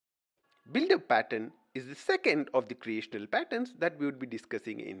Builder pattern is the second of the creational patterns that we would be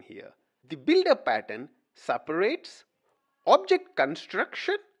discussing in here. The builder pattern separates object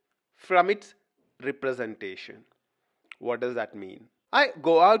construction from its representation. What does that mean? I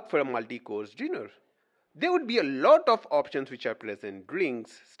go out for a multi-course dinner. There would be a lot of options which are present: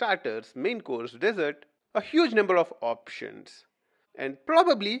 drinks, starters, main course, dessert, a huge number of options. And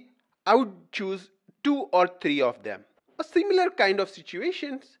probably I would choose 2 or 3 of them. A similar kind of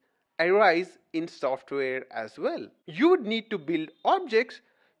situations arise in software as well. You would need to build objects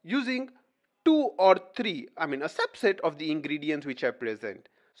using 2 or 3, a subset of the ingredients which are present.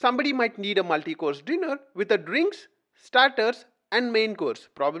 Somebody might need a multi-course dinner with a drinks, starters and main course.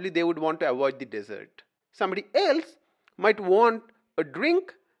 Probably they would want to avoid the dessert. Somebody else might want a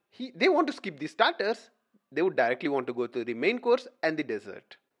drink. They want to skip the starters. They would directly want to go to the main course and the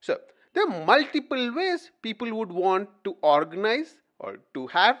dessert. So there are multiple ways people would want to organize or to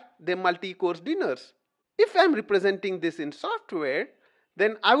have their multi-course dinners. If I'm representing this in software,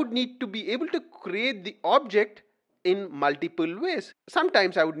 then I would need to be able to create the object in multiple ways.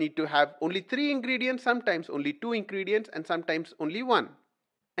 Sometimes I would need to have only 3 ingredients, sometimes only 2 ingredients, and sometimes only 1.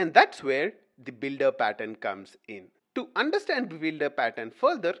 And that's where the builder pattern comes in. To understand the builder pattern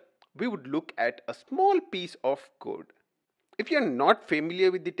further, we would look at a small piece of code. If you're not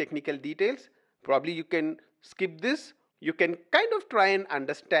familiar with the technical details, probably you can skip this. You can kind of try and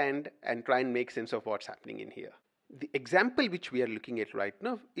understand and try and make sense of what's happening in here. The example which we are looking at right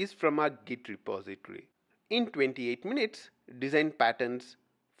now is from our Git repository. In 28 minutes, design patterns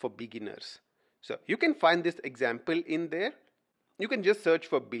for beginners. So you can find this example in there. You can just search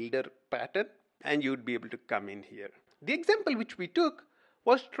for builder pattern and you would be able to come in here. The example which we took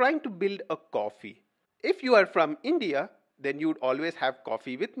was trying to build a coffee. If you are from India, then you would always have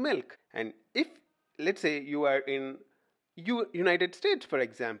coffee with milk. And if, let's say, you are in United States, for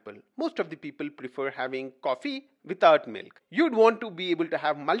example, most of the people prefer having coffee without milk. You'd want to be able to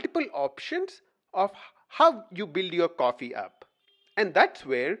have multiple options of how you build your coffee up. And that's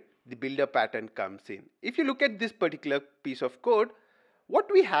where the builder pattern comes in. If you look at this particular piece of code, what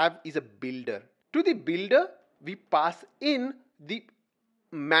we have is a builder. To the builder, we pass in the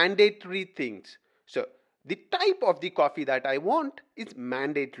mandatory things. So the type of the coffee that I want is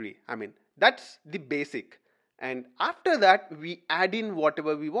mandatory. That's the basic. And after that, we add in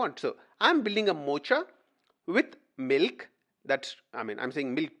whatever we want. So I'm building a mocha with milk. I'm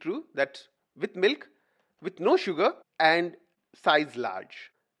saying milk true. That's with milk, with no sugar and size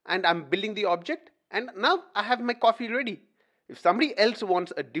large. And I'm building the object. And now I have my coffee ready. If somebody else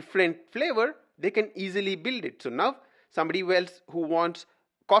wants a different flavor, they can easily build it. So now somebody else who wants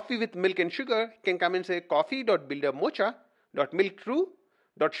coffee with milk and sugar can come and say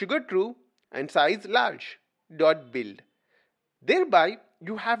coffee.buildermocha.milk_true.sugar_true and size large .build. Thereby,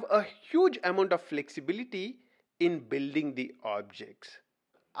 you have a huge amount of flexibility in building the objects.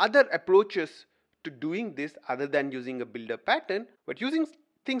 Other approaches to doing this other than using a builder pattern, but using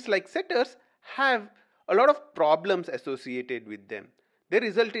things like setters, have a lot of problems associated with them. They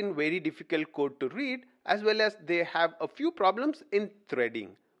result in very difficult code to read, as well as they have a few problems in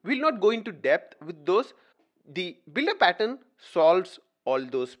threading. We'll not go into depth with those. The builder pattern solves all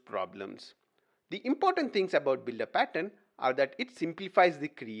those problems. The important things about builder pattern are that it simplifies the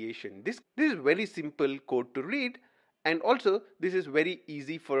creation. This is very simple code to read, and also this is very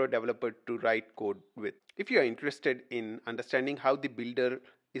easy for a developer to write code with. If you are interested in understanding how the builder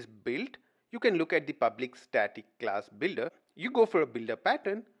is built, you can look at the public static class builder. You go for a builder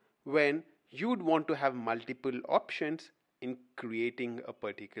pattern when you would want to have multiple options in creating a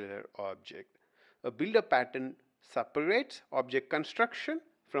particular object. A builder pattern separates object construction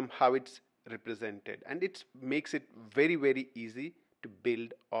from how it's represented, and it makes it very, very easy to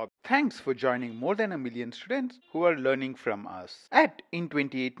build objects. Thanks for joining more than 1 million students who are learning from us. In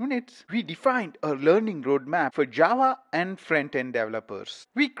 28 minutes, we defined a learning roadmap for Java and front-end developers.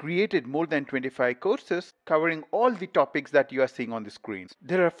 We created more than 25 courses covering all the topics that you are seeing on the screen.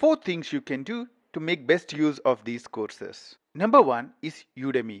 There are 4 things you can do to make best use of these courses. Number 1 is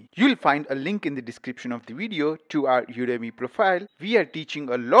Udemy. You'll find a link in the description of the video to our Udemy profile. We are teaching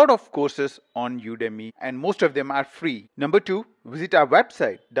a lot of courses on Udemy and most of them are free. Number 2, visit our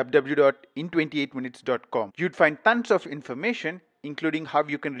website www.in28minutes.com. You'd find tons of information, including how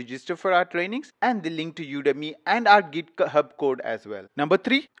you can register for our trainings and the link to Udemy and our GitHub code as well. Number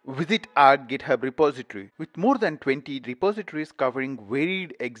 3, visit our GitHub repository. With more than 20 repositories covering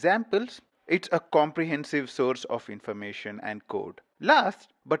varied examples, it's a comprehensive source of information and code.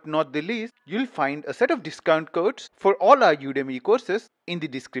 Last but not the least, you'll find a set of discount codes for all our Udemy courses in the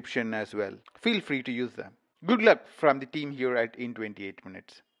description as well. Feel free to use them. Good luck from the team here at In 28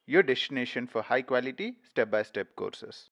 Minutes. your destination for high quality step-by-step courses.